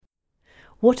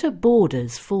What are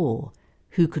borders for?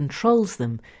 Who controls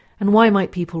them? And why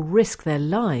might people risk their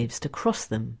lives to cross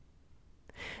them?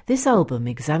 This album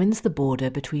examines the border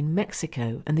between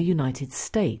Mexico and the United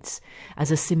States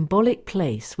as a symbolic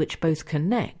place which both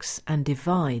connects and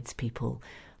divides people,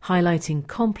 highlighting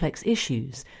complex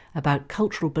issues about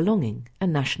cultural belonging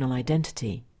and national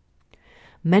identity.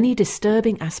 Many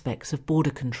disturbing aspects of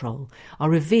border control are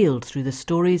revealed through the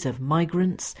stories of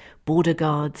migrants, border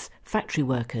guards, factory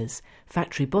workers,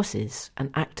 factory bosses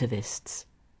and activists.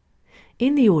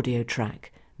 In the audio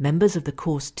track, members of the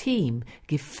course team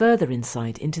give further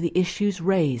insight into the issues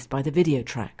raised by the video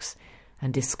tracks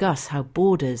and discuss how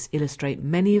borders illustrate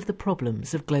many of the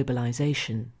problems of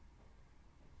globalization.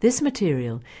 This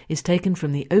material is taken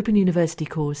from the Open University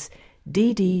course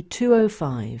DD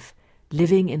 205,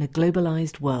 Living in a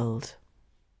Globalized World.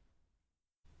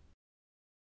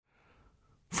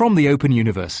 From the Open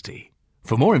University.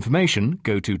 For more information,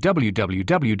 go to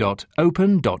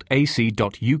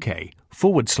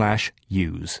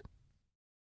www.open.ac.uk/use.